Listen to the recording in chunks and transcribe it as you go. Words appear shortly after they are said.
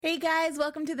Hey guys,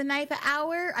 welcome to the Knife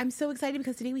Hour. I'm so excited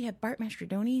because today we have Bart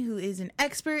Mastrodoni, who is an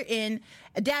expert in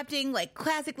adapting like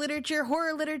classic literature,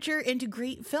 horror literature into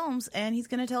great films, and he's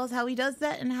going to tell us how he does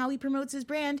that and how he promotes his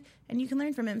brand, and you can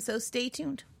learn from him, so stay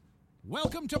tuned.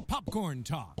 Welcome to Popcorn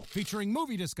Talk, featuring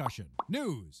movie discussion,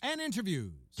 news, and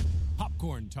interviews.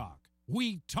 Popcorn Talk.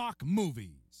 We talk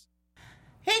movies.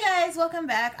 Hey guys, welcome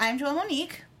back. I'm Joelle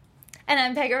Monique. And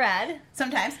I'm Peggy Rad.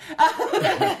 Sometimes. We're so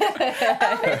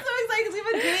excited because we have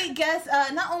a great guest.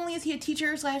 Not only is he a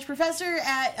teacher / professor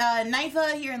at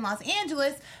NYFA here in Los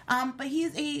Angeles, but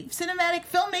he's a cinematic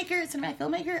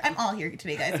filmmaker. I'm all here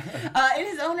today, guys. In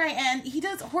his own right, and he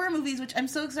does horror movies, which I'm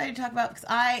so excited to talk about because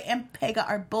I and Pega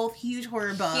are both huge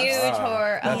horror buffs. Huge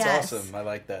horror. That's awesome. I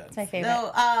like that. It's my favorite.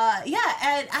 So,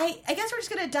 and I guess we're just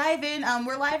going to dive in.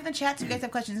 We're live in the chat, so if you guys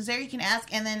have questions there, you can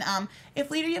ask. And then if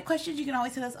later you have questions, you can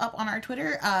always hit us up on our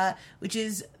Twitter, which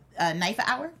is Knife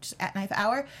Hour, just at Knife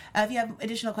Hour. If you have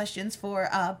additional questions for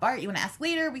Bart you want to ask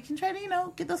later, we can try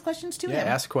to, get those questions to him. Yeah,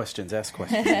 ask questions.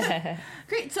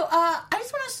 Great. So I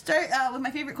just want to start with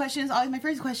my favorite question. It's always my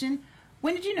first question.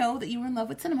 When did you know that you were in love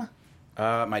with cinema?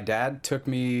 My dad took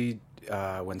me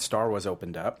when Star Wars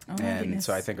opened up, goodness.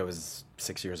 so I think I was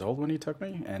 6 years old when he took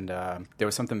me, and there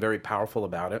was something very powerful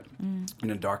about it in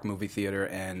a dark movie theater,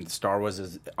 and Star Wars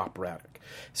is operatic.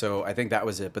 So I think that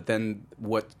was it. But then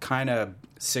what kind of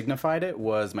signified it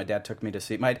was my dad took me to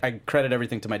see... I credit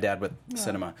everything to my dad with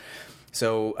cinema.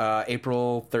 So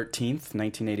April 13th,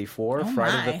 1984,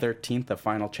 Friday the 13th, the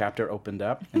final chapter opened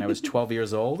up, and I was 12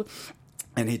 years old.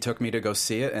 And he took me to go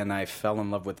see it, and I fell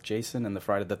in love with Jason and the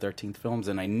Friday the 13th films.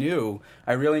 And I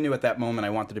really knew at that moment I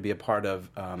wanted to be a part of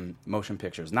motion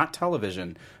pictures. Not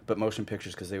television, but motion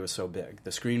pictures because they were so big.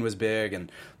 The screen was big,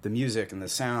 and the music and the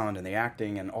sound and the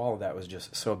acting and all of that was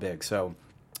just so big. So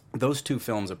those two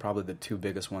films are probably the two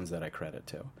biggest ones that I credit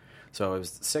to. So I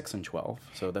was 6 and 12,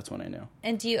 so that's when I knew.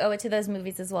 And do you owe it to those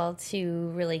movies as well to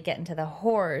really get into the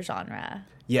horror genre?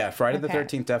 Yeah, Friday the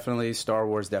 13th definitely, Star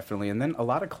Wars definitely, and then a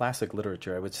lot of classic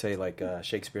literature. I would say like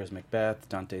Shakespeare's Macbeth,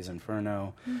 Dante's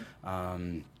Inferno,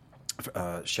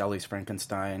 Shelley's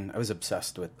Frankenstein. I was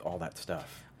obsessed with all that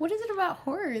stuff. What is it about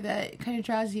horror that kind of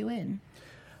draws you in?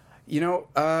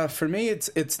 For me,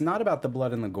 it's not about the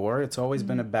blood and the gore. It's always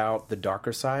been about the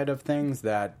darker side of things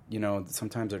that,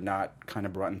 sometimes are not kind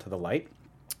of brought into the light.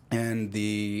 And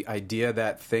the idea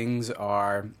that things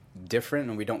are different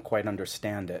and we don't quite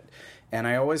understand it. And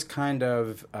I always kind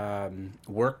of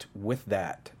worked with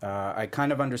that. I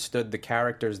kind of understood the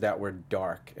characters that were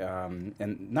dark.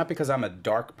 And not because I'm a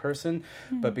dark person,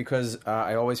 but because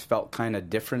I always felt kind of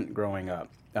different growing up.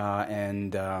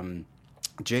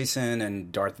 Jason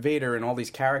and Darth Vader and all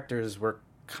these characters were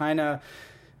kind of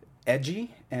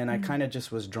edgy, and I kind of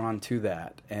just was drawn to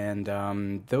that. And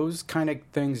those kind of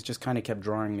things just kind of kept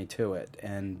drawing me to it.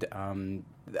 And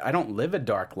I don't live a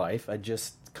dark life. I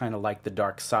just kind of like the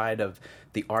dark side of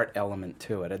the art element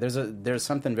to it. There's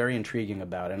something very intriguing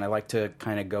about it, and I like to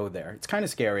kind of go there. It's kind of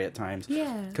scary at times.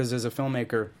 Yeah. Because as a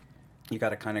filmmaker, you got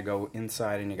to kind of go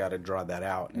inside and you got to draw that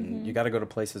out. And you got to go to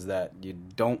places that you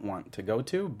don't want to go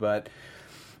to, but...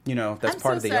 that's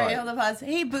part of the art. Hold the pause.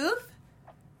 Hey, Booth.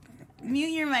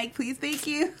 Mute your mic, please. Thank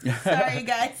you. Sorry,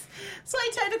 guys. Slight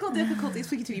technical difficulties.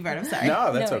 Speaking to me, Bart. I'm sorry.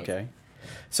 No, that's okay.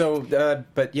 So,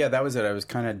 but yeah, that was it. I was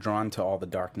kind of drawn to all the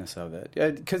darkness of it.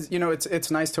 Because,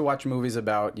 it's nice to watch movies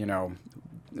about,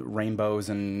 rainbows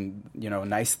and,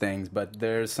 nice things, but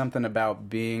there's something about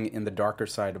being in the darker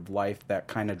side of life that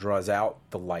kind of draws out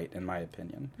the light, in my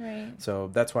opinion. Right. So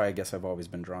that's why I guess I've always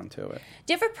been drawn to it.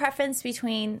 Do you have a preference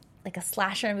between like a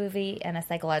slasher movie and a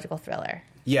psychological thriller?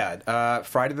 Yeah,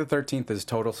 Friday the 13th is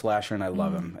total slasher, and I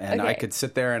love them. And I could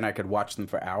sit there and I could watch them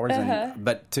for hours.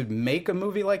 But to make a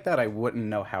movie like that, I wouldn't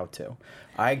know how to.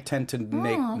 I tend to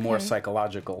make more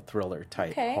psychological thriller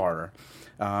type horror.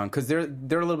 Because they're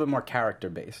a little bit more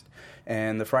character-based.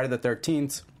 And the Friday the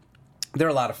 13th, they're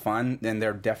a lot of fun, and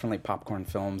they're definitely popcorn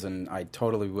films, and I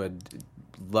totally would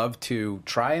love to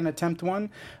try and attempt one.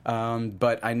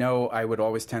 But I know I would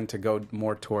always tend to go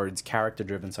more towards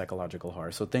character-driven psychological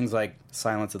horror. So things like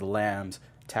Silence of the Lambs,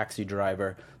 Taxi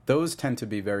Driver, those tend to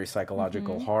be very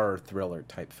psychological horror thriller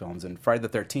type films. And Friday the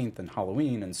 13th and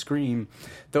Halloween and Scream,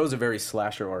 those are very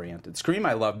slasher oriented. Scream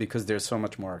I love because there's so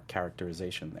much more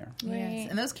characterization there. Yes.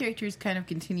 And those characters kind of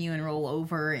continue and roll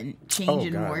over and change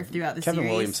and morph throughout the series.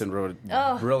 Kevin Williamson wrote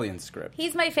a brilliant script.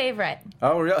 He's my favorite.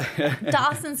 Oh, really?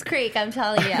 Dawson's Creek, I'm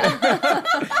telling you.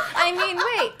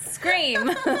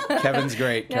 Scream. Kevin's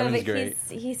great. Kevin's great.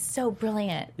 He's so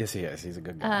brilliant. Yes, he is. He's a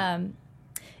good guy.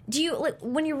 Do you, like,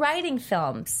 when you're writing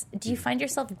films, do you find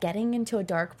yourself getting into a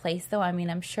dark place, though? I mean,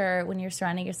 I'm sure when you're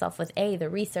surrounding yourself with, the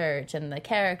research and the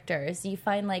characters, do you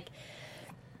find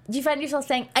yourself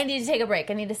saying, I need to take a break,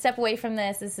 I need to step away from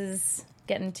this, this is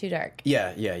getting too dark?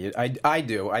 Yeah, I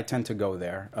do. I tend to go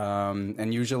there,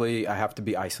 and usually I have to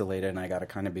be isolated, and I got to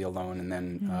kind of be alone, and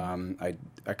then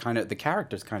I kind of, the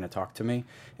characters kind of talk to me,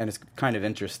 and it's kind of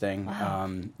interesting.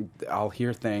 Wow. I'll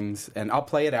hear things, and I'll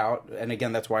play it out, and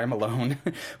again, that's why I'm alone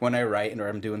when I write or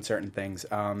I'm doing certain things.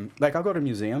 Like I'll go to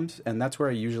museums, and that's where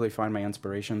I usually find my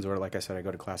inspirations, or like I said, I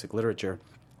go to classic literature.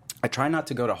 I try not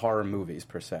to go to horror movies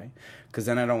per se, because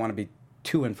then I don't want to be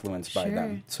too influenced by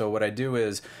them. So what I do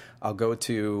is I'll go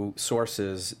to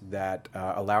sources that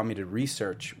allow me to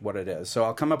research what it is. So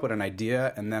I'll come up with an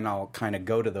idea, and then I'll kind of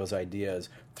go to those ideas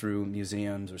through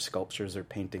museums or sculptures or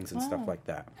paintings and stuff like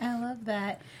that. I love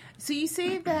that. So you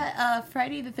say that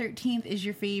Friday the 13th is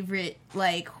your favorite,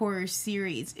 like, horror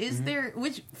series. Is there,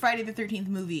 which Friday the 13th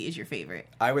movie is your favorite?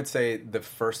 I would say the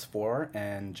first 4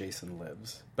 and Jason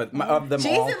Lives. But of them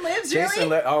all... Jason Lives, really?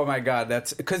 Jason oh my God,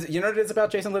 that's... Because you know what it is about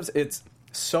Jason Lives? It's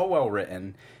so well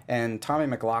written, and Tommy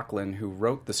McLaughlin, who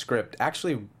wrote the script,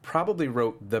 actually probably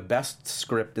wrote the best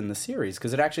script in the series,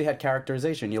 because it actually had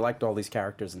characterization. You liked all these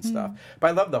characters and stuff. But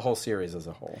I love the whole series as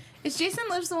a whole. Is Jason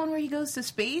Lives the one where he goes to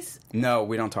space? No,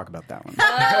 we don't talk about that one.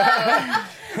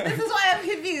 This is why I'm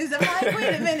confused. I'm like,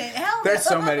 wait a minute. Hell There's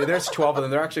no. so many. There's 12 of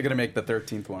them. They're actually going to make the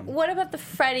 13th one. What about the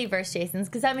Freddy vs. Jasons?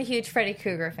 Because I'm a huge Freddy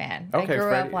Krueger fan. Okay, I grew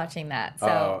Freddy. up watching that.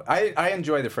 So I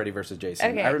enjoy the Freddy vs.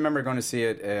 Jason. Okay. I remember going to see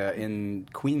it in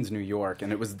Queens, New York,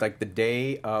 and it was like the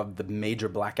day of the major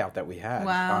blackout that we had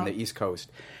on the East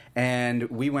Coast. And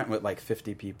we went with like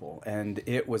 50 people, and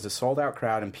it was a sold-out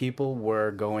crowd, and people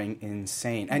were going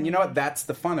insane. And you know what? That's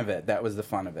the fun of it. That was the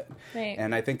fun of it. Right.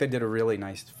 And I think they did a really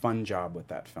nice, fun job with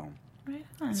that film. Right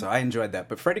on. So I enjoyed that.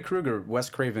 But Freddy Krueger, Wes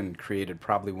Craven created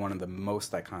probably one of the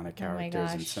most iconic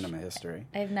characters in gosh. cinema history.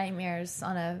 I have nightmares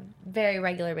on a very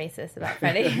regular basis about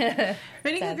Freddy.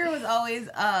 Freddy Sad. Krueger was always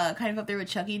kind of up there with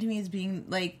Chucky to me as being,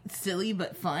 like, silly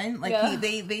but fun. Like, Yeah.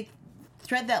 they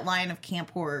thread that line of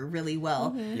camp horror really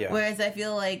well. Yeah. Whereas I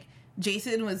feel like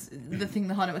Jason was the thing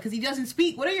that haunted him because he doesn't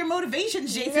speak. What are your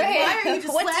motivations, Jason? Right. Why are you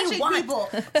just What do you slashing want? people?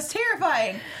 It's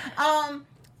terrifying.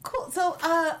 Cool. So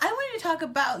I wanted to talk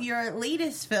about your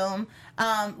latest film,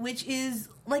 which is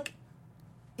like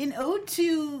an ode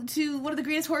to one of the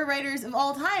greatest horror writers of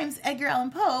all times, Edgar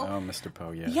Allan Poe. Oh, Mr.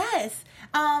 Poe, yeah. Yes.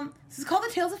 This is called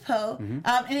The Tales of Poe,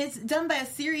 and it's done by a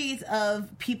series of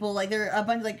people. Like, they're a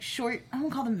bunch of, like, short, I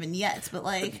won't call them vignettes, but,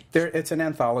 like... It's an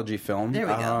anthology film. There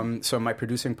we go. So my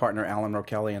producing partner, Alan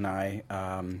Rokelli, and I,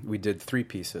 we did 3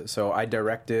 pieces. So I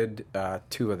directed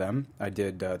 2 of them. I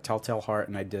did Telltale Heart,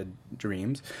 and I did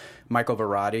Dreams. Michael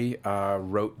Varrati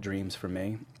wrote Dreams for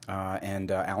me,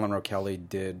 and Alan Rokelli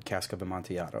did Cask of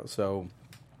Amontillado. So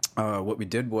what we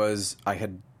did was I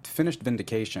had finished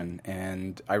Vindication,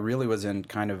 and I really was in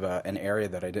kind of an area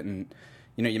that I didn't...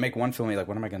 You know, you make one film, you're like,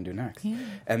 what am I going to do next? Yeah.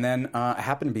 And then I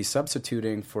happened to be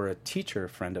substituting for a teacher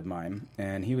friend of mine,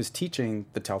 and he was teaching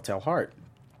The Telltale Heart.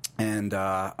 And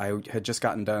I had just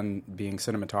gotten done being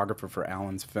cinematographer for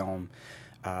Alan's film.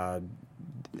 I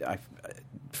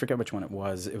forget which one it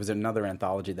was. It was another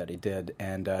anthology that he did.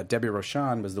 And Debbie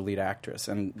Rochon was the lead actress.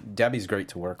 And Debbie's great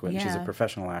to work with. Yeah. She's a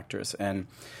professional actress. And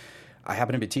I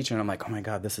happened to be teaching, and I'm like, oh, my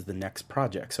God, this is the next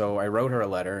project. So I wrote her a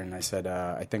letter, and I said,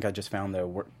 I think I just found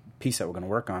the piece that we're going to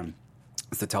work on.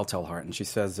 It's The Telltale Heart. And she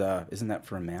says, isn't that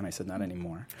for a man? I said, not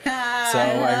anymore. So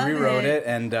I rewrote it,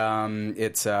 and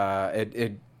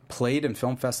it played in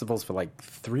film festivals for like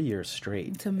 3 years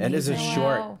straight. It's amazing. It is a Wow.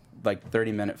 short, like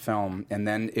 30-minute film, and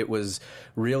then it was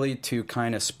really to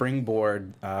kind of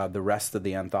springboard the rest of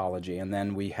the anthology. And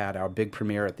then we had our big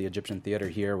premiere at the Egyptian Theater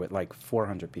here with like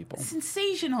 400 people.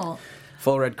 Sensational.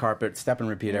 Full red carpet, step and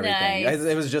repeat everything. Nice.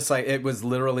 It was just like, it was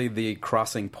literally the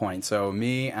crossing point. So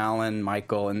me, Alan,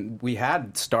 Michael, and we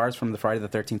had stars from the Friday the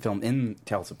 13th film in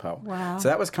Tales of Poe. Wow. So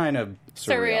that was kind of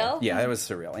surreal. Surreal? Yeah, it was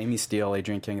surreal. Amy Steele,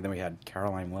 Adrian King, and then we had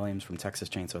Caroline Williams from Texas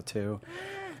Chainsaw 2.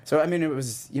 So, I mean, it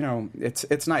was, you know,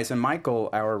 it's nice. And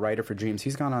Michael, our writer for Dreams,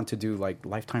 he's gone on to do, like,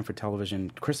 Lifetime for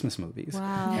Television Christmas movies.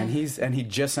 Wow. And he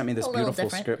just sent me this A little beautiful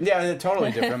different. script. Yeah,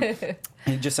 totally different.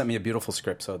 He just sent me a beautiful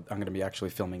script, so I'm going to be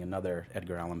actually filming another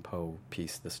Edgar Allan Poe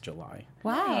piece this July.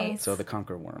 Wow. Nice. So The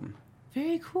Conquer Worm.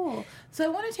 Very cool. So I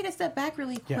want to take a step back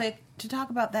really quick to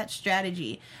talk about that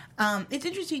strategy. It's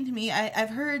interesting to me. I've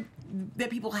heard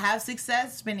that people have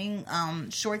success spinning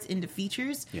shorts into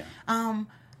features. Yeah.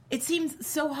 It seems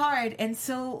so hard and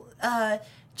so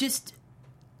just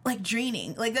like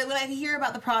draining. Like when I hear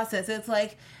about the process, it's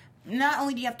like not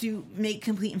only do you have to make,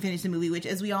 complete, and finish the movie, which,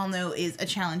 as we all know, is a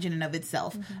challenge in and of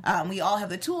itself. We all have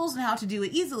the tools and how to do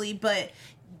it easily, but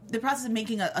the process of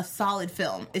making a solid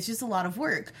film, it's just a lot of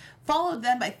work. Followed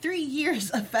then by 3 years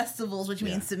of festivals, which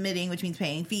means submitting, which means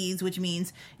paying fees, which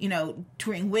means,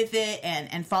 touring with it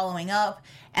and following up.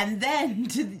 And then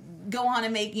to go on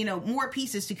and make, more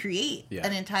pieces to create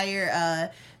an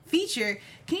entire feature.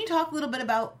 Can you talk a little bit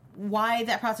about why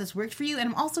that process worked for you? And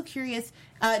I'm also curious,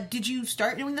 did you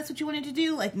start knowing that's what you wanted to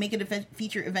do, like make it a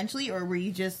feature eventually, or were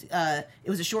you just, it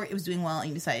was a short, it was doing well, and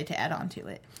you decided to add on to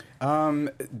it?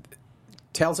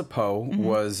 Tales of Poe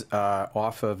was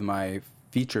off of my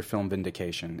feature film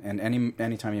Vindication, and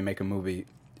anytime you make a movie,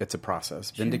 it's a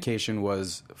process. Sure. Vindication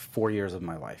was 4 years of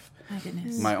my life. My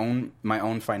goodness. My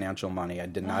own financial money. I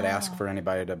did not ask for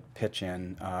anybody to pitch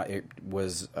in. It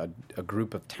was a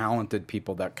group of talented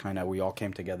people that we all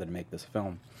came together to make this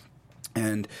film.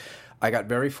 And I got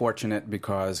very fortunate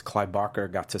because Clive Barker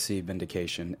got to see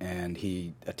Vindication, and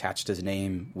he attached his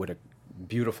name with a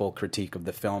beautiful critique of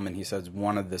the film, and he says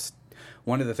one of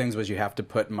the things was you have to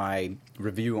put my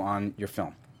review on your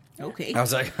film. Okay. I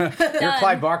was like, you're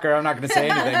Clive Barker, I'm not going to say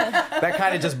anything. That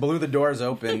kind of just blew the doors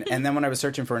open. And then when I was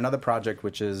searching for another project,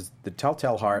 which is The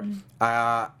Telltale Heart,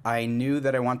 I knew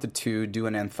that I wanted to do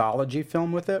an anthology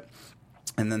film with it.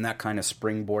 And then that kind of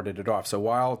springboarded it off. So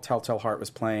while Telltale Heart was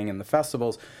playing in the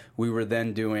festivals, we were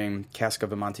then doing Cask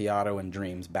of Amontillado and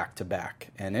Dreams back to back.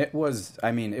 And it was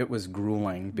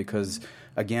grueling because,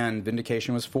 again,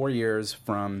 Vindication was 4 years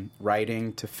from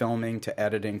writing to filming to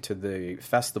editing to the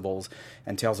festivals,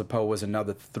 and Tales of Poe was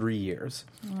another 3 years.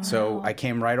 Wow. So I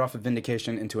came right off of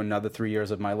Vindication into another 3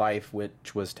 years of my life,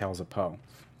 which was Tales of Poe.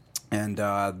 And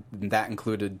that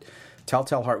included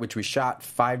Telltale Heart, which we shot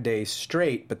 5 days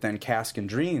straight, but then Cask and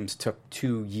Dreams took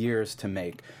 2 years to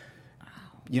make.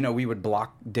 We would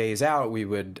block days out.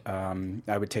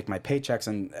 I would take my paychecks,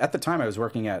 and at the time I was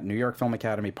working at New York Film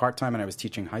Academy part-time, and I was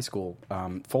teaching high school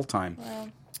full-time. Wow.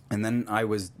 And then I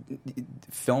was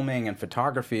filming and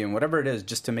photography and whatever it is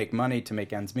just to make money, to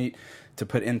make ends meet, to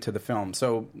put into the film.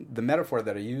 So the metaphor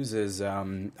that I use is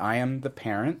I am the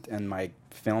parent, and my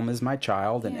film is my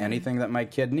child, and anything that my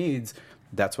kid needs,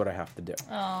 that's what I have to do.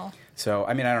 Oh. So,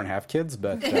 I don't have kids,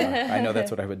 but I know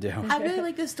that's what I would do. I really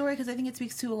like this story because I think it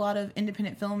speaks to a lot of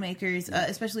independent filmmakers,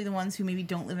 especially the ones who maybe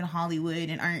don't live in Hollywood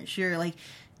and aren't sure,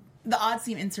 the odds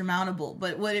seem insurmountable,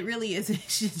 but what it really is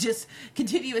just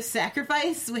continuous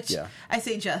sacrifice, which I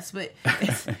say but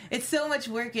it's so much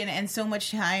work and so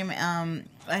much time.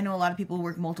 I know a lot of people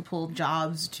work multiple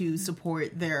jobs to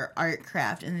support their art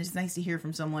craft, and it's nice to hear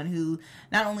from someone who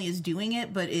not only is doing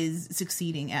it, but is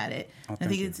succeeding at it. I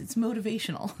think it's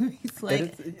motivational. It's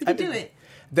like, you can do it.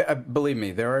 Believe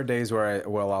me, there are days where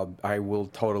I will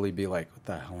totally be like, what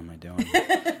the hell am I doing?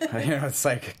 It's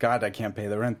like, God, I can't pay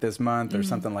the rent this month or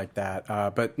something like that.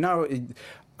 But no,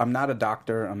 I'm not a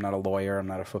doctor. I'm not a lawyer. I'm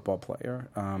not a football player.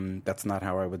 That's not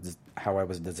how I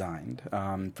was designed.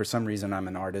 For some reason, I'm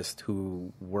an artist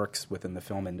who works within the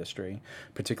film industry,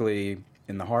 particularly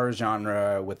in the horror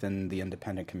genre within the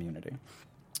independent community.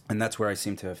 And that's where I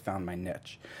seem to have found my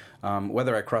niche.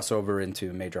 Whether I cross over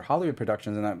into major Hollywood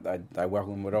productions, and I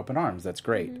welcome with open arms, that's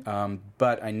great.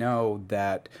 But I know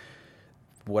that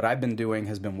what I've been doing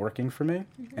has been working for me,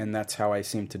 and that's how I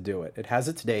seem to do it. It has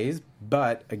its days,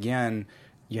 but again,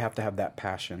 you have to have that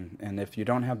passion. And if you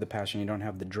don't have the passion, you don't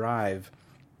have the drive,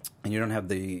 and you don't have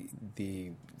the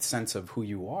sense of who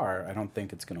you are, I don't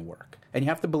think it's going to work. And you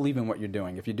have to believe in what you're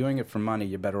doing. If you're doing it for money,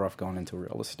 you're better off going into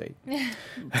real estate.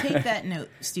 Take that note,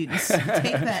 students. Take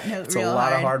that note it's real hard.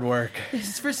 It's a lot of hard work.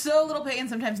 It's for so little pay and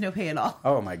sometimes no pay at all.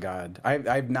 Oh, my God.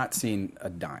 I've not seen a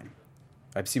dime.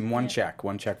 I've seen one check for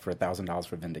 $1,000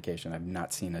 for Vindication. I've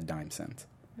not seen a dime since.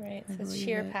 Right, so it's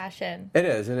sheer passion. It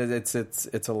is.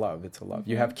 It's a love. It's a love.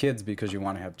 You have kids because you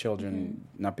want to have children,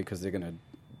 not because they're going to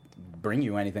bring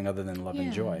you anything other than love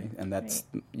and joy. And that's,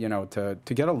 to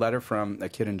get a letter from a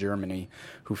kid in Germany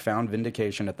who found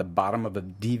Vindication at the bottom of a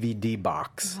DVD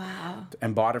box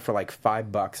and bought it for like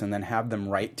 $5 and then have them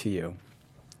write to you.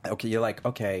 Okay, you're like,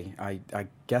 okay, I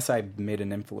guess I made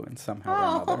an influence somehow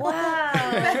or another. Wow.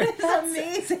 That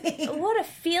is amazing. What a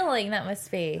feeling that must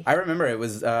be. I remember it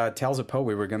was Tales of Poe.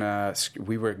 We were gonna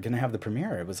have the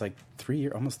premiere. It was like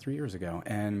almost 3 years ago,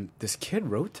 and this kid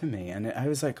wrote to me, and I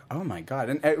was like, oh my God.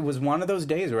 And it was one of those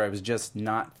days where I was just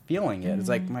not feeling it. It's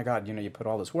like, my God, you put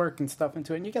all this work and stuff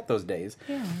into it, and you get those days.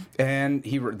 Yeah. And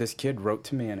this kid wrote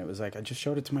to me, and it was like, I just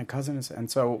showed it to my cousin,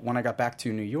 and so when I got back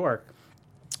to New York,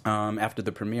 After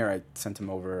the premiere, I sent him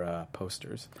over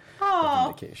posters Aw.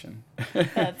 of Vindication.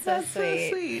 That's so That's so sweet.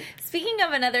 sweet. Speaking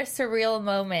of another surreal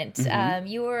moment,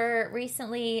 you were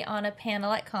recently on a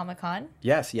panel at Comic-Con.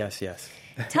 Yes.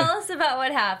 Tell us about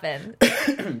what happened.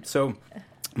 So,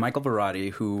 Michael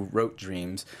Varrati, who wrote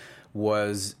Dreams,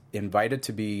 was invited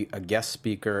to be a guest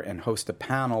speaker and host a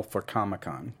panel for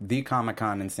Comic-Con, the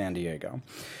Comic-Con in San Diego.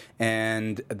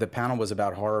 And the panel was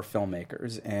about horror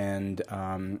filmmakers. And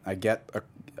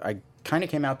I kind of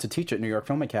came out to teach at New York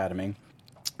Film Academy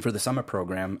for the summer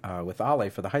program with Ale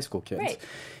for the high school kids. Right.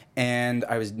 And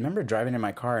I remember driving in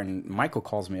my car, and Michael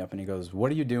calls me up, and he goes,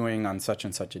 "What are you doing on such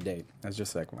and such a date?" I was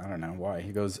just like, well, I don't know why.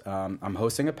 He goes, "I'm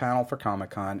hosting a panel for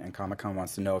Comic-Con, and Comic-Con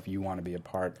wants to know if you want to be a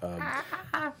part of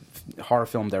horror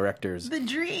film directors." The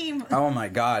dream. Oh my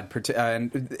God!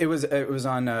 And it was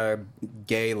on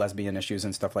gay, lesbian issues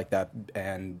and stuff like that.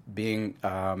 And being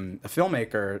a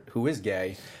filmmaker who is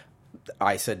gay,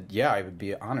 I said, yeah, I would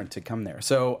be honored to come there.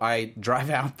 So I drive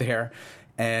out there.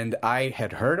 And I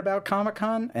had heard about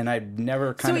Comic-Con, and I'd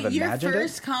never kind of imagined your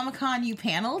first it. Comic-Con you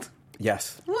paneled?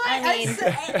 Yes. What? I mean, I'm so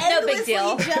no big deal.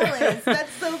 endlessly jealous.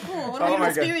 That's so cool. What Oh did my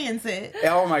you God. experience it?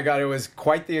 Oh my God, it was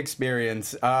quite the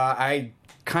experience. I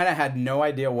kind of had no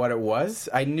idea what it was.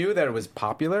 I knew that it was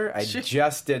popular. I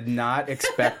just did not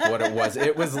expect what it was.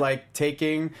 It was like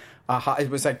taking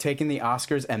the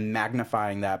Oscars and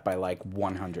magnifying that by like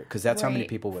 100, because that's how many Right.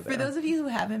 people were there. For those of you who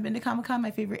haven't been to Comic-Con,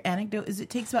 my favorite anecdote is it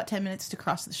takes about 10 minutes to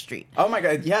cross the street. Oh my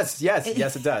God! Yes, it does.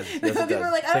 Yes, Some it people does.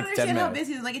 are like, I don't Takes 10 understand how minutes.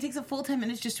 busy it is. Like, it takes a full 10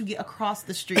 minutes just to get across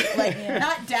the street. Like,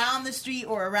 not down the street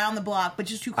or around the block, but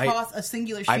just to cross a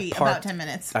singular street about 10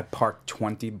 minutes. I parked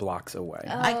 20 blocks away.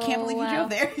 I can't believe you wow. drove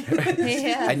there.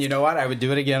 Yeah. And you know what? I would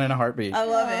do it again in a heartbeat. I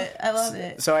love it. I love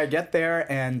it. So I get there,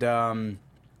 and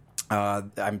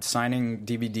I'm signing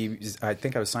DVDs. I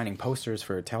think I was signing posters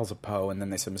for Tales of Poe, and then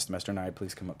they said, "Mr. Mesternai,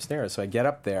 please come upstairs." So I get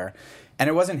up there, and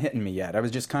it wasn't hitting me yet. I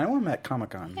was just kind of, I'm at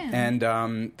Comic-Con.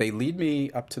 And they lead me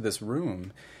up to this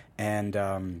room,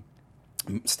 and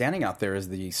standing out there is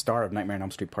the star of Nightmare on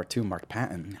Elm Street Part 2, Mark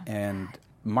Patton. And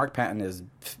Mark Patton is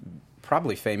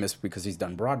probably famous because he's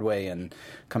done Broadway and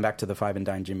come back to the Five and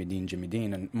Dine Jimmy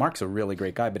Dean. And Mark's a really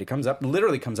great guy, but he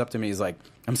literally comes up to me. He's like,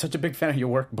 "I'm such a big fan of your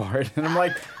work, Bart." And I'm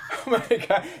like, oh my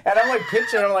God. And I'm like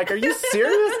pitching. I'm like, are you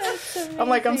serious? I'm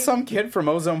like, I'm some kid from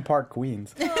Ozone Park,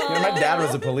 Queens. You know, my dad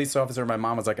was a police officer. My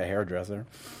mom was like a hairdresser.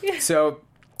 So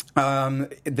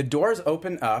the doors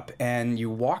open up and you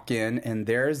walk in, and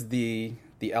there's the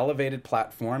elevated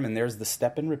platform, and there's the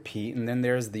step and repeat, and then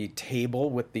there's the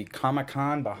table with the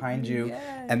Comic-Con behind you.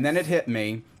 Yes. And then it hit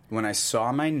me when I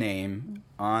saw my name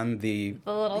on the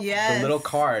little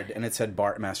card, and it said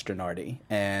Bart Mastronardi.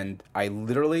 And I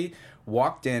literally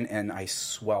walked in and I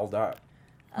swelled up.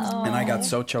 And I got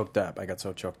so choked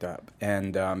up.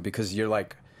 And because you're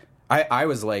like, I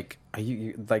was like, are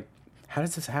you like, how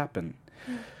does this happen?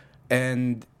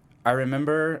 And I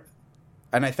remember,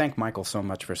 and I thank Michael so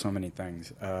much for so many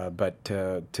things, but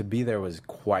to be there was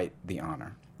quite the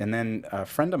honor. And then a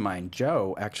friend of mine,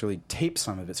 Joe, actually taped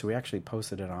some of it, so we actually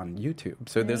posted it on YouTube.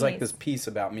 So there's like this piece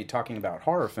about me talking about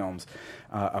horror films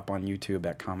up on YouTube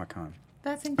at Comic-Con.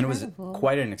 That's And it incredible. was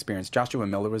quite an experience. Joshua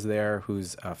Miller was there,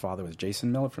 whose father was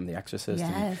Jason Miller from The Exorcist.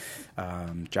 Yes.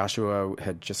 And, Joshua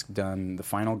had just done The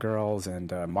Final Girls,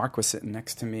 and Mark was sitting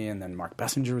next to me, and then Mark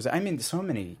Bessinger was. I mean, so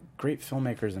many great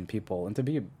filmmakers and people, and to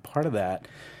be a part of that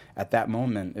at that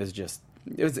moment is just.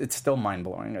 It's still mind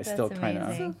blowing. I still kind of.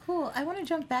 amazing. So cool. I want to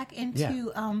jump back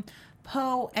into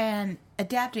Poe and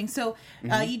adapting. So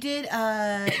you did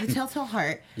The Telltale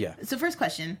Heart. Yeah. So first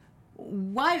question,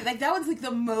 why? Like, that was like the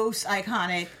most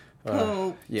iconic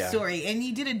Poe story, and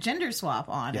you did a gender swap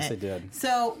on it. Yes, I did.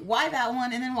 So why that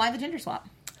one, and then why the gender swap?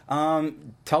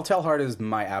 Telltale Heart is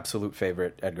my absolute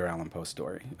favorite Edgar Allan Poe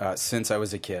story. Since I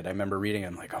was a kid, I remember reading it.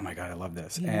 I'm like, oh my God, I love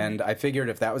this. Yeah. And I figured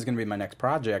if that was going to be my next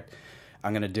project,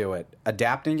 I'm going to do it.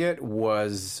 Adapting it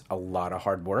was a lot of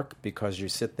hard work because you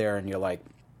sit there and you're like,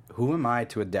 who am I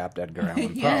to adapt Edgar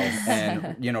Allan Poe?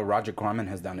 And, you know, Roger Corman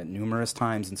has done it numerous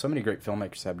times, and so many great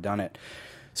filmmakers have done it.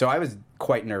 So I was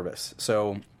quite nervous.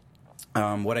 So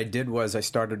what I did was I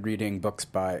started reading books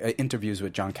by interviews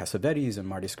with John Cassavetes and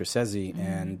Marty Scorsese,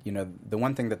 and you know the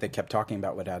one thing that they kept talking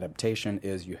about with adaptation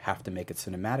is you have to make it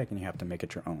cinematic and you have to make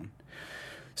it your own.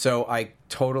 So I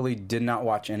totally did not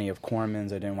watch any of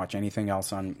Corman's. I didn't watch anything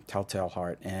else on Telltale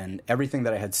Heart, and everything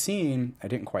that I had seen I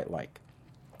didn't quite like.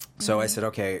 So I said,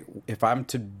 okay, if I'm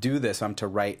to do this, I'm to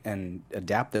write and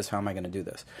adapt this. How am I going to do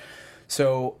this?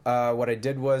 So what I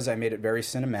did was I made it very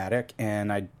cinematic,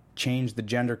 and I changed the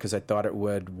gender because I thought it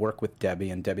would work with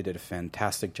Debbie, and Debbie did a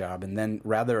fantastic job. And then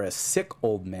rather a sick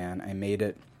old man, I made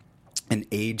it an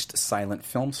aged silent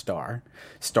film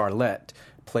starlet,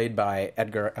 played by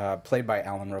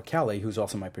Alan Rowe Kelly, who's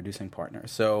also my producing partner.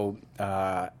 So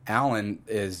Alan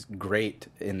is great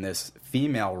in this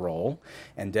female role,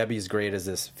 and Debbie's great as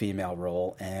this female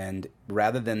role. And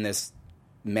rather than this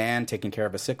man taking care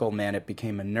of a sick old man, it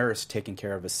became a nurse taking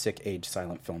care of a sick aged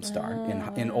silent film star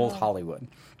in old Hollywood.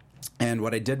 And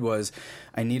what I did was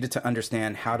I needed to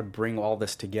understand how to bring all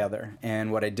this together.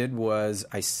 And what I did was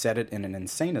I set it in an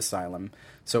insane asylum.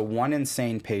 So one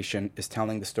insane patient is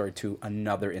telling the story to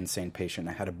another insane patient.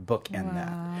 I had a bookend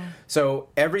that. So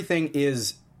everything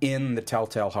is in The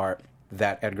Telltale Heart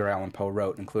that Edgar Allan Poe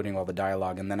wrote, including all the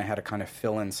dialogue. And then I had to kind of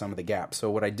fill in some of the gaps. So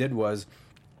what I did was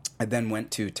I then went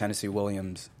to Tennessee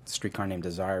Williams' Streetcar Named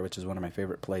Desire, which is one of my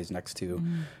favorite plays next to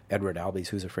Edward Albee's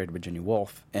Who's Afraid of Virginia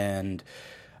Woolf. And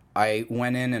I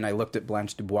went in and I looked at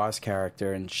Blanche Dubois'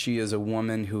 character, and she is a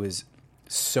woman who is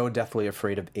so deathly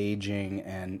afraid of aging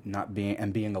and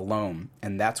being alone.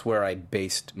 And that's where I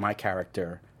based my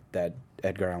character that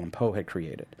Edgar Allan Poe had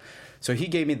created. So he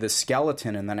gave me the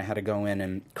skeleton, and then I had to go in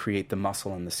and create the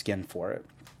muscle and the skin for it.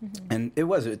 And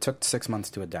it took 6 months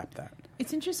to adapt that.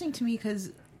 It's interesting to me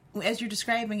because as you're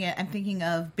describing it, I'm thinking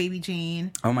of Baby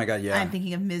Jane. Oh my God, yeah. I'm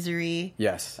thinking of Misery.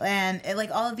 Yes. And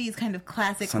like all of these kind of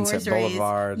classic Sunset horror stories.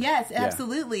 Boulevard. Yes, Yeah.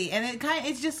 absolutely. And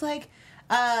it's just like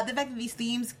the fact that these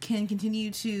themes can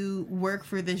continue to work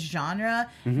for this genre,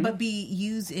 but be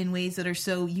used in ways that are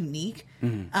so unique,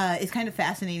 is kind of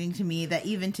fascinating to me that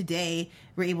even today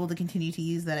we're able to continue to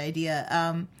use that idea.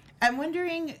 I'm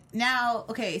wondering now,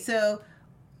 okay, so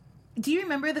do you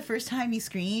remember the first time you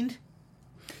screened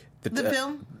the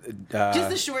film? Just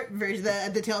the short version,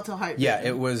 the Telltale Heart. Yeah, version.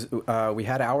 it was. We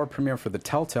had our premiere for the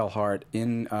Telltale Heart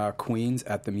in Queens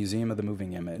at the Museum of the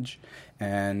Moving Image,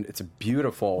 and it's a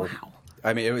beautiful. Wow.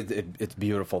 I mean, it's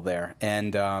beautiful there,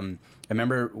 and I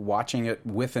remember watching it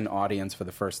with an audience for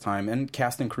the first time, and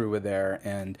cast and crew were there,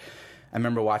 and I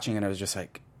remember watching it, and I was just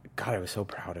like, God, I was so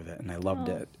proud of it, and I loved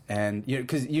it, and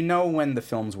because you know when the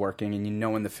film's working, and you know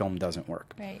when the film doesn't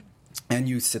work, Right. and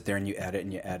you sit there and you edit,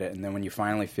 and then when you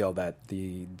finally feel that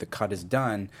the cut is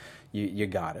done, you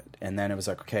got it. And then it was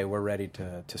like, okay, we're ready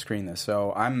to screen this.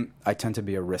 So I tend to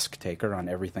be a risk taker on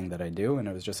everything that I do, and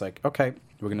it was just like, okay,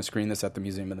 we're going to screen this at the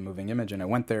Museum of the Moving Image. And I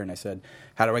went there and I said,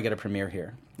 how do I get a premiere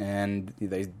here? And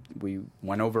we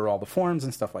went over all the forms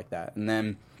and stuff like that. And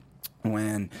then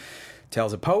when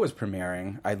Tales of Poe was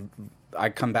premiering, I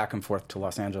come back and forth to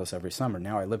Los Angeles every summer.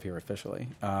 Now I live here officially.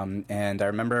 And I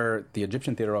remember the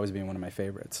Egyptian Theater always being one of my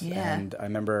favorites. Yeah. And I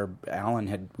remember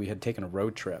we had taken a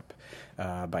road trip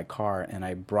by car, and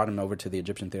I brought him over to the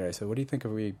Egyptian Theater. I said, what do you think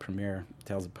if we premiere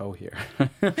Tales of Poe here?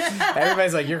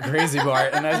 Everybody's like, you're crazy,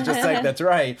 Bart. And I was just like, that's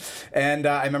right. And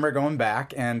I remember going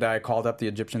back, and I called up the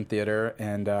Egyptian Theater,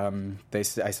 and I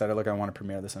said, look, I want to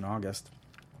premiere this in August.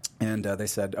 And they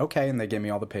said, okay, and they gave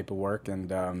me all the paperwork and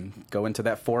go into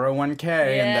that 401k,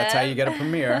 and that's how you get a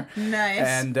premiere. Nice.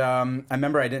 And I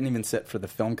remember I didn't even sit for the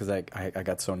film because I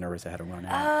got so nervous I had to run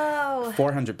out. Oh.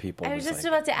 400 people. I was just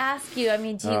about to ask you, I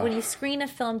mean, when you screen a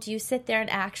film, do you sit there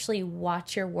and actually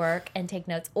watch your work and take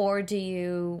notes, or do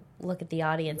you look at the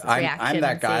audience's reaction? I'm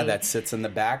that and guy see? that sits in the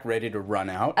back ready to run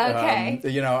out. Okay.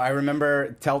 I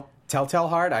remember Telltale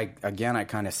Heart, I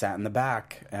kind of sat in the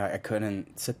back. I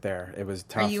couldn't sit there. It was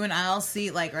tough. Are you an aisle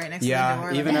seat, like right next to the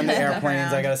door? Even like, in the step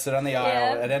airplanes, around? I got to sit on the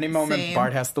aisle. At any moment, Same.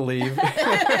 Bart has to leave.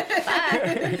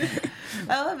 I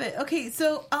love it. Okay,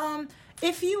 so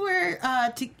if you were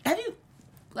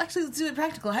let's do it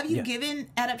practical. Have you Yeah. given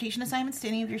adaptation assignments to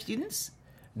any of your students?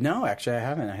 No, actually, I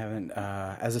haven't.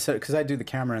 As I said, because I do the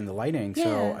camera and the lighting, so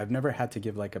Yeah. I've never had to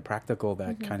give like a practical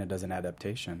that kind of does an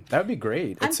adaptation. That would be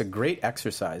great. It's a great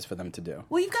exercise for them to do.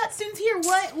 Well, you've got students here.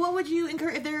 What would you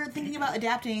encourage if they're thinking about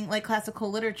adapting like classical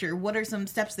literature? What are some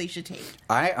steps they should take?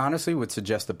 I honestly would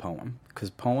suggest a poem, because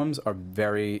poems are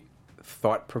very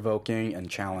thought-provoking and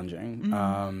challenging.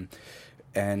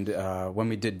 And when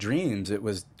we did Dreams, it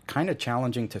was kind of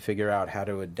challenging to figure out how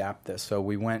to adapt this. So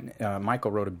we went,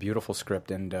 Michael wrote a beautiful script,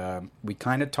 and we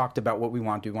kind of talked about what we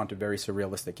want. We wanted very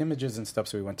surrealistic images and stuff,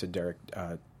 so we went to Derek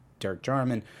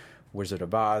Jarman, Wizard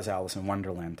of Oz, Alice in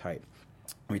Wonderland type.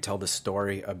 We tell the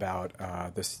story about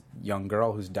this young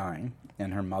girl who's dying,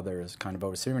 and her mother is kind of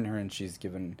overseeing her, and she's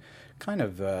given kind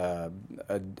of a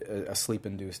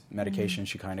sleep-induced medication.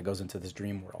 She kind of goes into this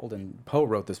dream world. And Poe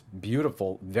wrote this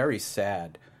beautiful, very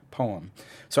sad poem.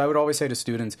 So I would always say to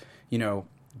students,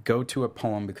 go to a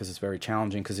poem because it's very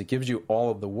challenging, because it gives you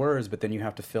all of the words, but then you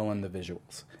have to fill in the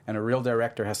visuals. And a real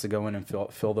director has to go in and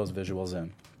fill those visuals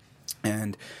in.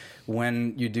 And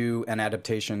when you do an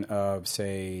adaptation of,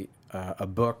 say, a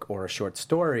book or a short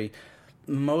story,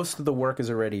 most of the work is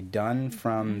already done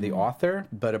from the author,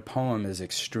 but a poem is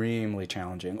extremely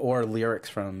challenging, or lyrics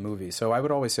from a movie. So I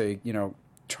would always say,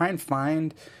 try and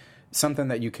find something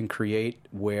that you can create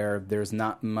where there's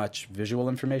not much visual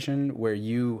information, where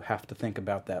you have to think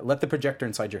about that. Let the projector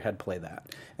inside your head play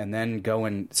that, and then go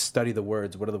and study the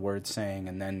words. What are the words saying?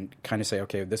 And then kind of say,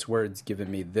 okay, this word's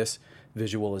given me this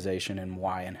visualization and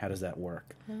why, and how does that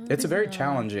work? It's a very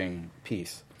challenging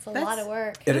piece. It's a lot of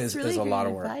work. That's really is a lot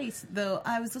of work. Advice, though.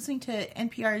 I was listening to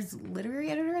NPR's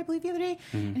literary editor, I believe, the other day,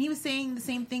 and he was saying the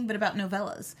same thing, but about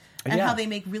novellas and how they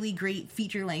make really great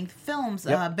feature-length films.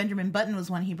 Yep. Benjamin Button was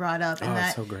one he brought up, and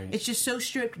it's so great. it's just so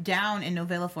stripped down in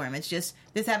novella form. It's just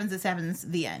this happens,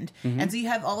 the end, and so you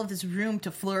have all of this room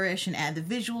to flourish and add the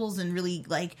visuals and really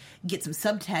like get some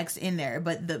subtext in there.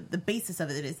 But the basis of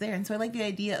it is there, and so I like the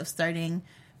idea of starting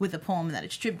with a poem that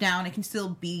it's stripped down. It can still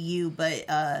be you,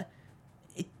 but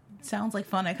sounds like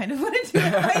fun. I kind of want to do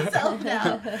it myself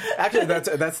now. Actually,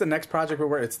 that's the next project we're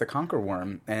working. It's the Conquer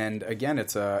Worm, and again,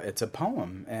 it's a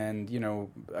poem. And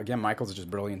again, Michael's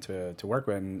just brilliant to work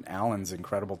with, and Alan's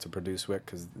incredible to produce with,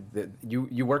 because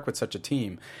you work with such a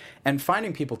team, and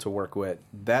finding people to work with,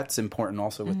 that's important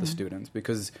also with the students.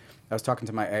 Because I was talking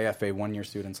to my AFA 1-year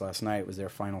students last night. It was their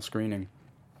final screening,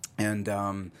 and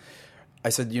I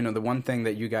said, the one thing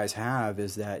that you guys have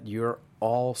is that you work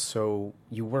all so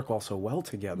well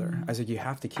together. I said, you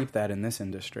have to keep that in this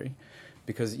industry,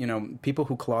 because, people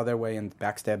who claw their way and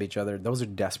backstab each other, those are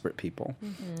desperate people.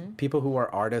 People who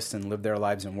are artists and live their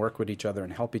lives and work with each other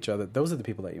and help each other, those are the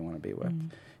people that you want to be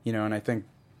with. And I think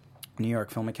New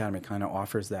York Film Academy kind of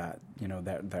offers that,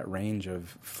 that range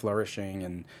of flourishing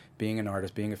and being an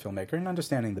artist, being a filmmaker, and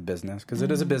understanding the business, because it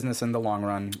is a business in the long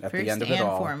run. At the end of it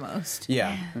all, foremost,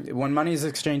 yeah. When money is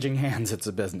exchanging hands, it's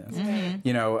a business.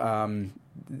 And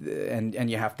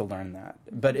you have to learn that.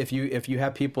 But if you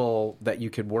have people that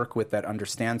you could work with that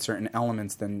understand certain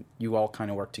elements, then you all kind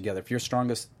of work together. If your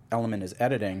strongest element is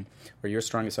editing, or your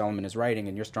strongest element is writing,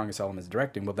 and your strongest element is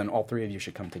directing, well, then all three of you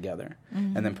should come together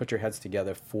and then put your heads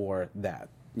together for that.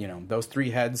 Those three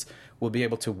heads will be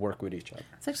able to work with each other.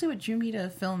 It's actually what drew me to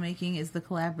filmmaking, is the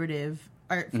collaborative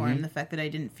art form. The fact that I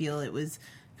didn't feel it was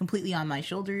completely on my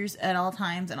shoulders at all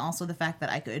times, and also the fact that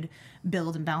I could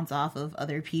build and bounce off of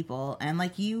other people. And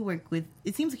like you work with,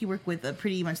 it seems like you work with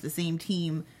pretty much the same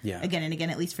team again and again,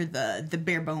 at least for the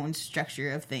bare bones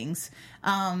structure of things.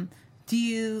 Do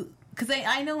you, because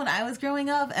I know when I was growing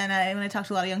up, and when I talk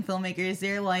to a lot of young filmmakers,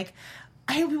 they're like,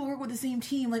 I hope people work with the same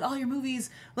team. Like, all your movies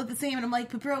look the same. And I'm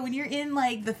like, but bro, when you're in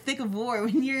like the thick of war,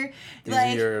 when you're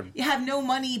like, you have no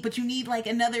money, but you need like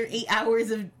another 8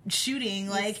 hours of shooting,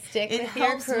 like it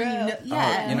helps when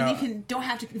you don't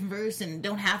have to converse and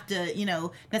don't have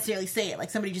to, necessarily say it. Like,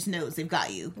 somebody just knows they've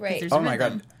got you. Right. Oh my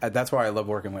God. That's why I love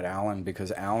working with Alan,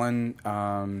 because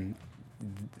Alan,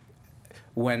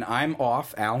 when I'm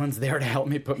off, Alan's there to help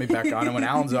me put me back on, and when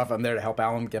Alan's off, I'm there to help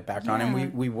Alan get back on.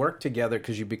 And we work together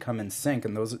because you become in sync,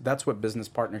 and that's what business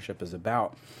partnership is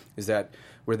about, is that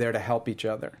we're there to help each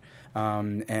other.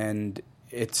 And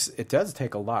it does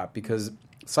take a lot, because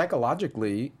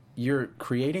psychologically, you're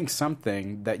creating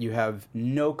something that you have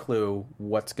no clue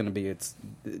what's going to be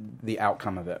the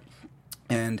outcome of it.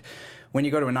 And when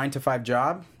you go to a 9-to-5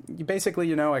 job, you basically,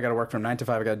 I got to work from 9 to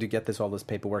 5. I got to get all this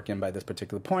paperwork in by this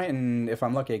particular point, and if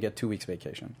I'm lucky, I get 2 weeks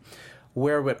vacation.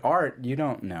 Where with art, you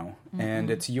don't know, and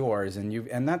it's yours,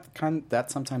 and that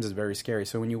sometimes is very scary.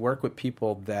 So when you work with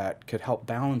people that could help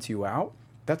balance you out,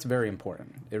 that's very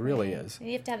important. It really is.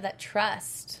 You have to have that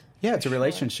trust. Yeah, it's a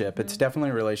relationship. It's definitely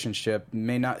a relationship.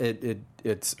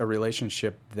 It's a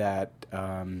relationship that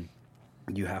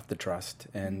you have to trust,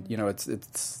 and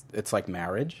it's like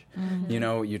marriage.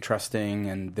 You're trusting,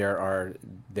 and there are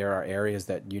areas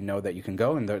that that you can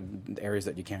go, and the areas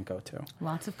that you can't go to.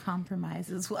 Lots of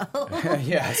compromise as well.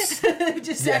 Yes.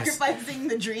 Just sacrificing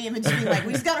the dream and just being like,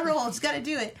 we just gotta roll, just gotta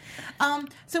do it.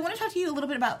 So I want to talk to you a little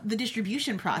bit about the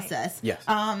distribution process. Yes.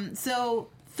 So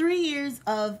 3 years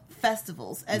of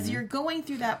festivals. As you're going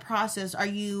through that process, are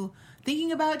you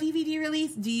thinking about DVD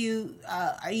release?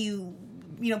 Are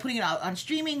you putting it out on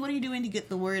streaming? What are you doing to get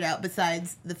the word out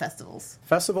besides the festivals?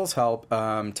 Festivals help.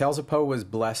 Tales of Poe was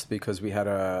blessed because we had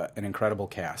an incredible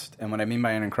cast. And what I mean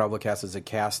by an incredible cast is a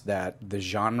cast that the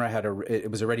genre it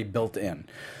was already built in.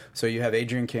 So you have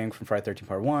Adrienne King from Friday 13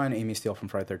 Part 1, Amy Steele from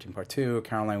Friday 13 Part 2,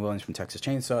 Caroline Williams from Texas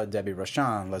Chainsaw, Debbie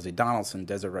Rochon, Leslie Donaldson,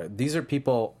 Desiree. These are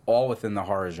people all within the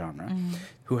horror genre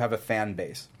who have a fan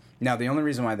base. Now, the only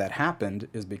reason why that happened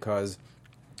is because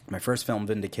my first film,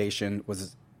 Vindication,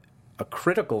 was a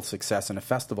critical success and a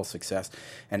festival success.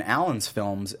 And Alan's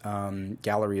films,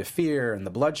 Gallery of Fear and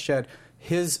The Bloodshed,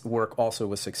 his work also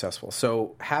was successful.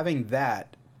 So having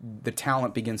that the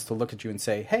talent begins to look at you and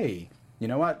say, hey, you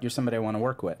know what? You're somebody I want to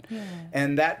work with. Yeah.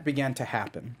 And that began to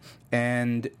happen.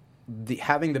 And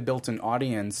having the built-in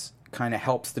audience kind of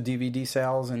helps the DVD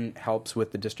sales and helps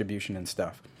with the distribution and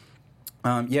stuff.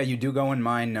 You do go in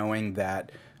mind knowing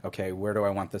that, okay, where do I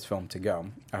want this film to go?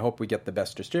 I hope we get the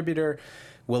best distributor.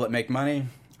 Will it make money?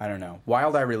 I don't know.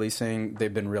 Wild Eye Releasing,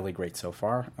 they've been really great so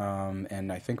far.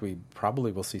 And I think we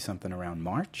probably will see something around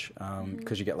March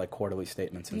because you get like quarterly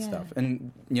statements and stuff.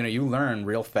 And, you learn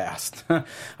real fast.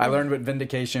 I learned with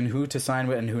Vindication who to sign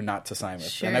with and who not to sign with.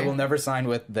 Sure. And I will never sign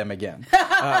with them again.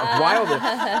 Wild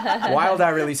Eye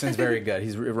Releasing is very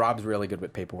good. Rob's really good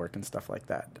with paperwork and stuff like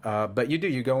that. But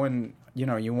you go in,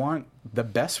 you want the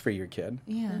best for your kid.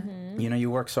 Yeah. Mm-hmm. You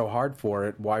work so hard for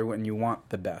it. Why wouldn't you want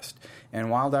the best?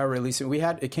 And Wild Eye Releasing,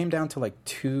 it came down to like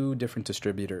 2 different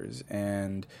distributors,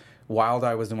 and Wild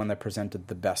Eye was the one that presented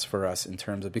the best for us in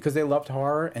terms of, because they loved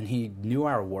horror and he knew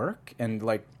our work, and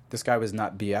like this guy was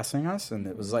not BSing us, and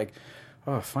it was like,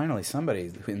 oh, finally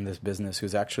somebody in this business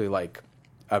who's actually like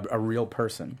a real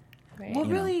person. Right. What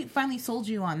really finally sold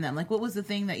you on them? Like, what was the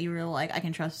thing that you were like, I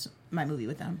can trust my movie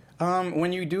with them?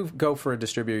 When you do go for a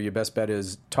distributor, your best bet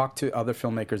is talk to other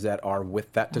filmmakers that are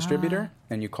with that distributor,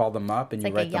 and you call them up and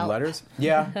you write them letters.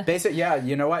 Yeah,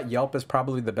 you know what? Yelp is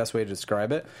probably the best way to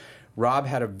describe it. Rob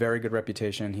had a very good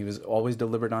reputation. He was always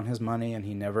delivered on his money, and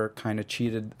he never kind of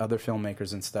cheated other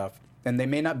filmmakers and stuff. And they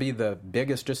may not be the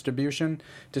biggest distributors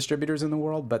in the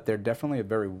world, but they're definitely a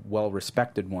very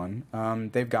well-respected one.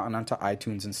 They've gotten onto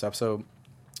iTunes and stuff. So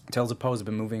Tales of Poe has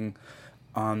been moving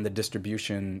on the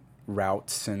distribution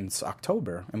route since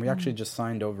October. And we actually just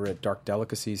signed over at Dark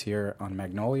Delicacies here on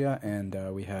Magnolia, and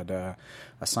we had a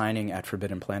signing at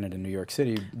Forbidden Planet in New York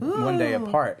City. Ooh. One day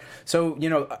apart. So,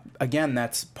 again,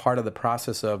 that's part of the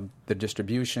process of the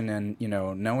distribution and,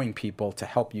 knowing people to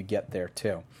help you get there,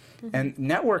 too. Mm-hmm. And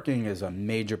networking is a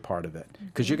major part of it,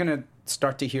 because you're going to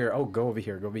start to hear, oh, go over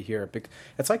here, go over here.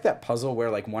 It's like that puzzle where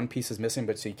like one piece is missing,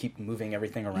 but so you keep moving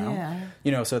everything around.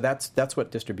 Yeah. So that's what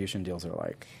distribution deals are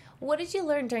like. What did you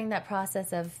learn during that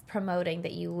process of promoting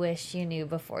that you wish you knew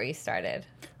before you started?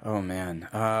 Oh man,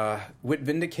 with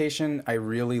Vindication, I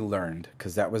really learned,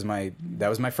 because that was my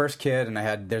first kid,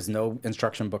 and there's no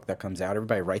instruction book that comes out.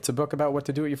 Everybody writes a book about what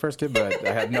to do with your first kid, but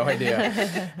I had no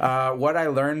idea. What I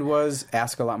learned was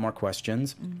ask a lot more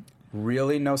questions.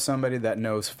 Really know somebody that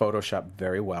knows Photoshop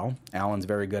very well. Alan's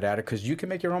very good at it, because you can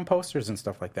make your own posters and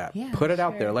stuff like that. Yeah, put it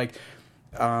out there. Like,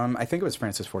 I think it was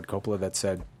Francis Ford Coppola that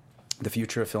said, the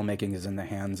future of filmmaking is in the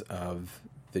hands of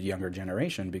the younger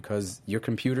generation, because your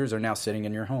computers are now sitting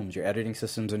in your homes. Your editing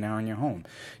systems are now in your home.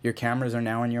 Your cameras are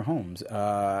now in your homes.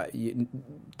 That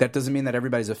doesn't mean that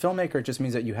everybody's a filmmaker. It just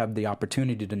means that you have the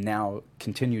opportunity to now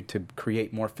continue to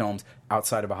create more films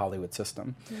outside of a Hollywood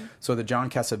system. Mm-hmm. So the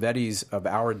John Cassavetes of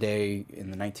our day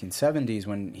in the 1970s,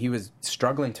 when he was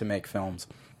struggling to make films,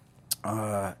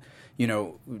 now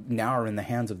are in the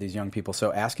hands of these young people.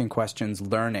 So asking questions,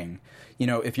 learning.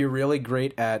 If you're really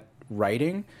great at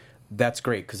writing, that's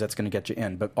great, because that's going to get you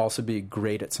in, but also be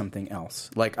great at something else.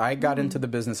 Like, I got into the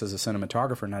business as a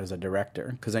cinematographer, not as a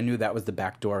director, because I knew that was the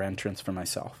backdoor entrance for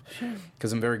myself.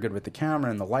 Because I'm very good with the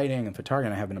camera and the lighting and photography,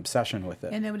 and I have an obsession with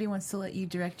it. And nobody wants to let you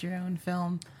direct your own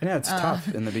film. Yeah, it's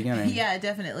tough in the beginning. Yeah,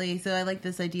 definitely. So I like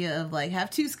this idea of, like, have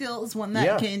 2 skills, one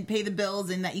that can pay the bills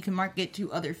and that you can market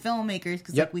to other filmmakers,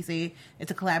 because like we say,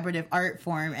 it's a collaborative art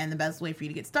form, and the best way for you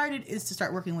to get started is to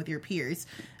start working with your peers.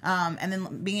 And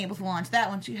then being able to launch that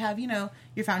once you have,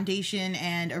 your foundation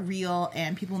and a reel,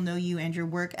 and people know you and your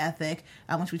work ethic,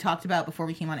 which we talked about before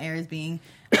we came on air as being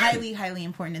highly, highly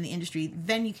important in the industry.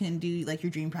 Then you can do like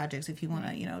your dream projects if you want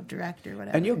to, direct or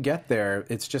whatever. And you'll get there.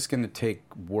 It's just going to take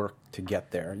work to get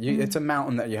there. It's a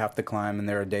mountain that you have to climb, and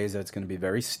there are days that it's going to be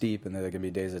very steep, and there are going to be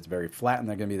days that's very flat, and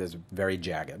there are going to be days very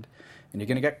jagged. And you're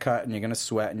going to get cut, and you're going to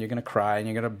sweat, and you're going to cry, and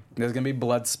there's going to be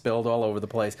blood spilled all over the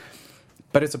place.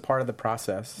 But it's a part of the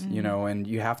process, and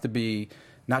you have to be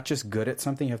not just good at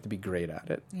something, you have to be great at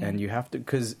it. Yeah. And you have to,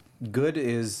 because good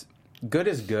is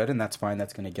good, and that's fine,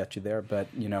 that's going to get you there. But,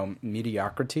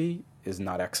 mediocrity is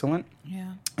not excellent.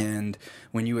 Yeah. And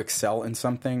when you excel in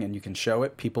something and you can show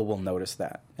it, people will notice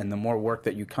that. And the more work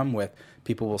that you come with,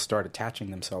 people will start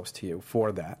attaching themselves to you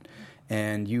for that.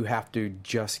 And you have to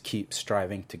just keep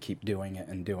striving to keep doing it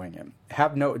and doing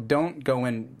it. Don't go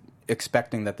in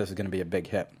expecting that this is going to be a big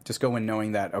hit. Just go in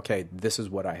knowing that, okay, this is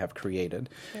what I have created,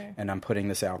 and I'm putting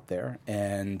this out there.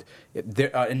 And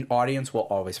an audience will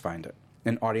always find it.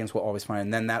 An audience will always find it.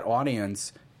 And then that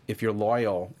audience, if you're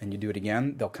loyal and you do it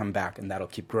again, they'll come back, and that'll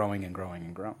keep growing and growing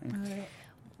and growing. All right.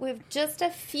 We have just a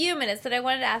few minutes, but I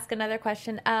wanted to ask another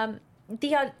question.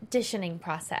 the auditioning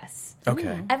process.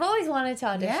 Okay. I've always wanted to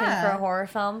audition Yeah. for a horror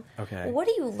film. Okay. What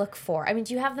do you look for? I mean,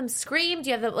 do you have them scream? Do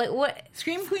you have them, like, what?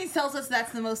 Scream Queens tells us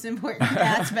that's the most important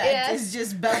aspect, Yeah. is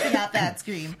just belting out that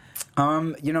scream.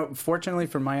 Fortunately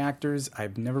for my actors,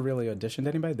 I've never really auditioned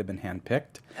anybody. They've been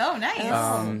handpicked. Oh, nice.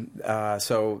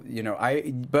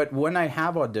 But when I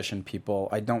have auditioned people,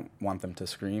 I don't want them to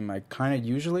scream. I kind of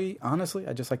usually, honestly,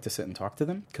 I just like to sit and talk to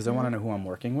them because I want to know who I'm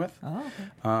working with. Oh,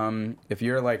 okay. If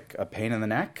you're like a pain in the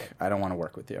neck, I don't want to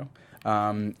work with you.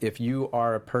 If you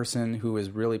are a person who is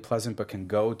really pleasant but can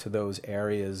go to those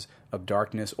areas of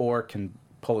darkness or can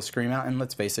pull a scream out, and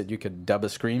let's face it, you could dub a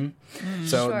scream,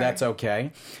 so Sure. that's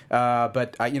okay.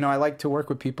 But I like to work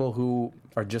with people who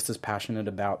are just as passionate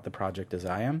about the project as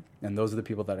I am, and those are the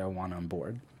people that I want on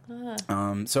board.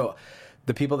 So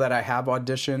the people that I have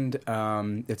auditioned,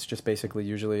 it's just basically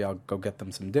usually I'll go get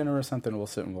them some dinner or something. We'll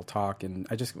sit and we'll talk, and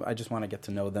I just want to get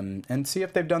to know them and see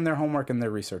if they've done their homework and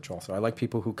their research. Also, I like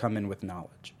people who come in with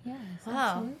knowledge. Yes, Wow.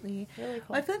 absolutely. Really cool.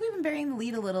 Well, I feel like we've been burying the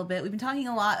lead a little bit. We've been talking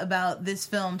a lot about this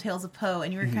film, Tales of Poe,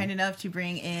 and you were kind enough to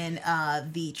bring in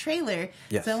the trailer.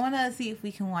 Yes. So I want to see if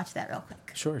we can watch that real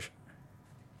quick. Sure.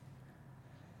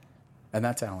 And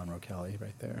that's Alan Rokelly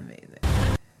right there.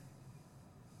 Amazing.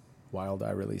 Wild Eye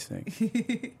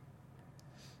releasing.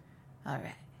 All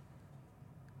right.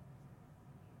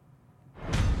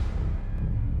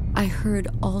 I heard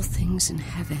all things in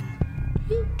heaven.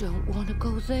 You don't want to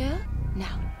go there?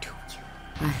 Now do you?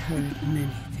 I heard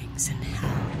many things in hell.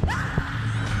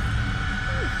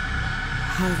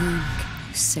 How then can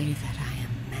you say that I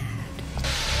am mad?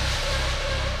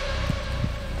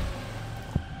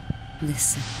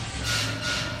 Listen.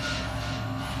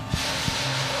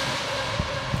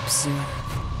 Observe.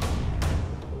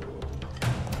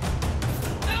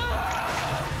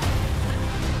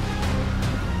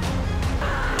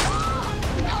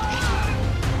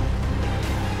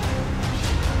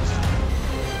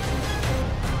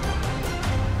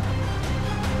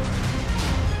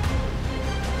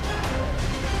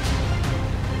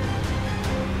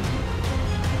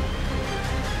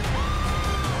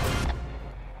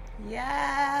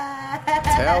 Yeah.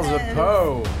 Tales of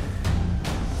Poe.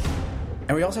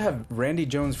 And we also have Randy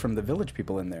Jones from The Village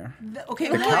People in there. Okay,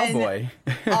 The one. cowboy.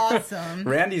 Awesome.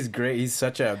 Randy's great. He's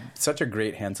such a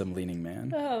great, handsome, leaning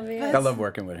man. Oh, man. I love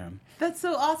working with him. That's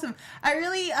so awesome. I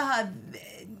really,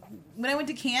 when I went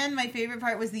to Cannes, my favorite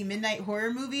part was the midnight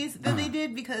horror movies that they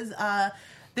did because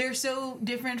they're so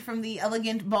different from the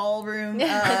elegant ballroom,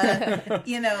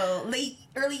 late,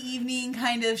 early evening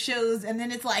kind of shows. And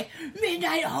then it's like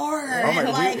midnight horror. Oh my and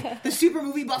God. like the super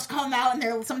movie buffs come out and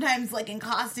they're sometimes like in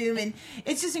costume. And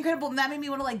it's just incredible. And that made me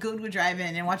want to like go to a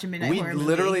drive-in and watch a midnight We horror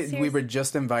literally, movie. we were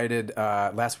just invited,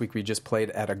 last week we just played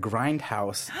at a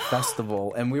Grindhouse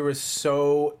festival, and we were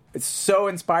so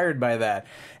inspired by that.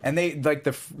 And they, like,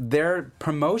 their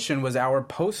promotion was our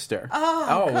poster. Oh,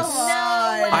 come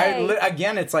No way.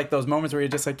 Again, it's like those moments where you're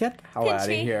just like, get the hell Pinch out of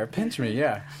me. here. Pinch me,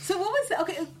 yeah. So what was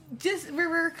okay? Just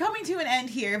we're coming to an end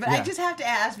here, but I Yeah. just have to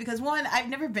ask because one, I've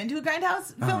never been to a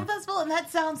Grindhouse Film Festival, and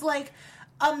that sounds like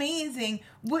amazing.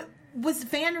 What was the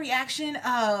fan reaction?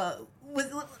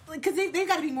 Because they've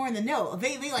got to be more in the know.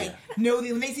 They like know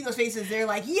when they see those faces, they're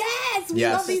like, yes, we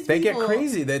love these they people. get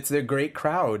crazy. That's a great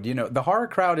crowd. You know, the horror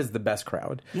crowd is the best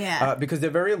crowd. Yeah. Because they're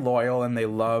very loyal and they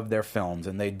love their films,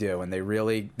 and they do, and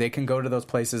they can go to those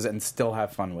places and still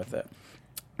have fun with it.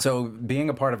 So being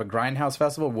a part of a Grindhouse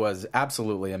festival was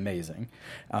absolutely amazing,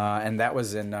 and that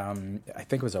was in I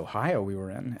think it was Ohio we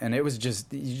were in, and it was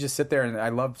just you just sit there, and I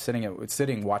love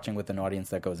sitting watching with an audience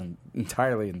that goes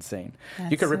entirely insane.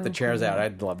 You could rip so the chairs cool. out.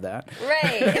 I'd love that.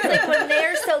 Right. It's like when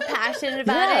they're so passionate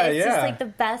about Yeah, it, it's just yeah. like the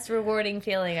best rewarding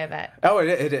feeling, I bet. Oh, it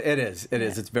is. It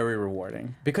is. It's very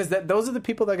rewarding because those are the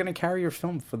people that are going to carry your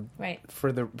film Right.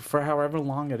 for however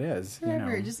long it is. You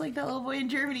Forever, know? just like that little boy in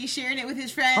Germany sharing it with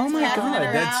his friends. Oh my passing it God,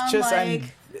 around, that's just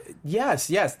like, yes.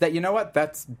 That, you know what?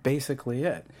 That's basically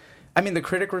it. I mean, the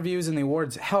critic reviews and the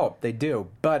awards help. They do,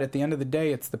 but at the end of the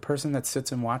day, it's the person that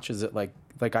sits and watches it, like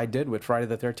I did with Friday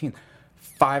the 13th.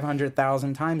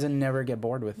 500,000 times and never get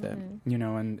bored with it, you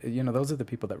know, and you know those are the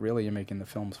people that really you're making the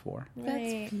films for. That's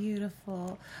Right.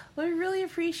 beautiful. Well, we really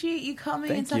appreciate you coming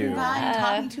and Thank stopping you. by and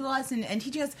talking to us and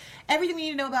teaching us everything we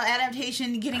need to know about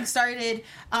adaptation, getting started.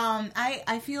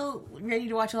 I feel ready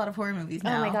to watch a lot of horror movies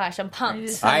now. Oh my gosh, I'm pumped.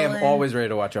 Ready to I am settle in. always ready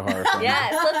to watch a horror film.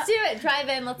 Yes, let's do it. Drive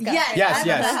in, let's go.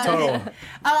 Yes, total.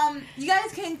 You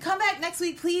guys can come back next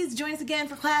week. Please join us again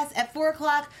for class at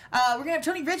 4:00. We're gonna have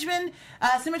Tony Richmond,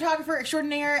 cinematographer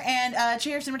extraordinaire and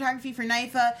chair of cinematography for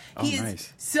NYFA. He is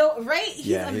nice. so right. He's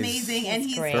Yeah, amazing, and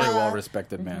he's great. Very well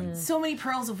respected man. so many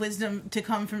pearls of wisdom to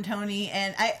come from Tony,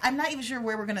 and I'm not even sure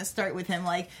where we're going to start with him,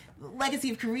 like legacy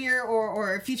of career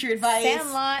or future advice.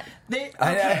 Sandlot.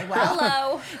 Okay, well,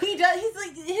 Hello. he does. He's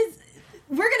like his.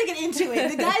 We're gonna get into it.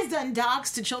 The guy's done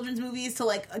docs to children's movies to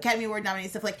like Academy Award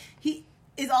nominated stuff. Like he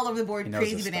is all over the board, knows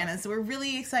crazy his bananas. stuff. So we're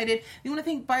really excited. We want to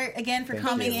thank Bart again for Thank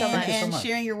coming you. in Thank you so and much.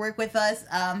 sharing your work with us.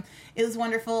 It was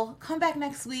wonderful. Come back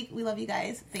next week. We love you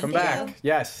guys. Thank Come you. back.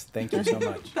 Yes. Thank you so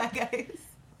much. Bye, guys.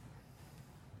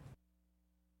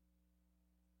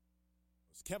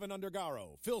 Kevin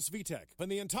Undergaro, Phil Svitek, and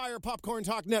the entire Popcorn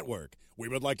Talk Network. We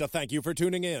would like to thank you for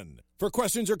tuning in. For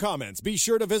questions or comments, be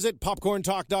sure to visit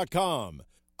popcorntalk.com.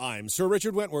 I'm Sir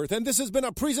Richard Wentworth, and this has been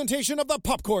a presentation of the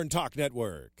Popcorn Talk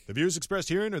Network. The views expressed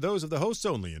herein are those of the hosts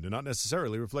only and do not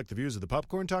necessarily reflect the views of the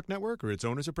Popcorn Talk Network or its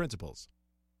owners or principals.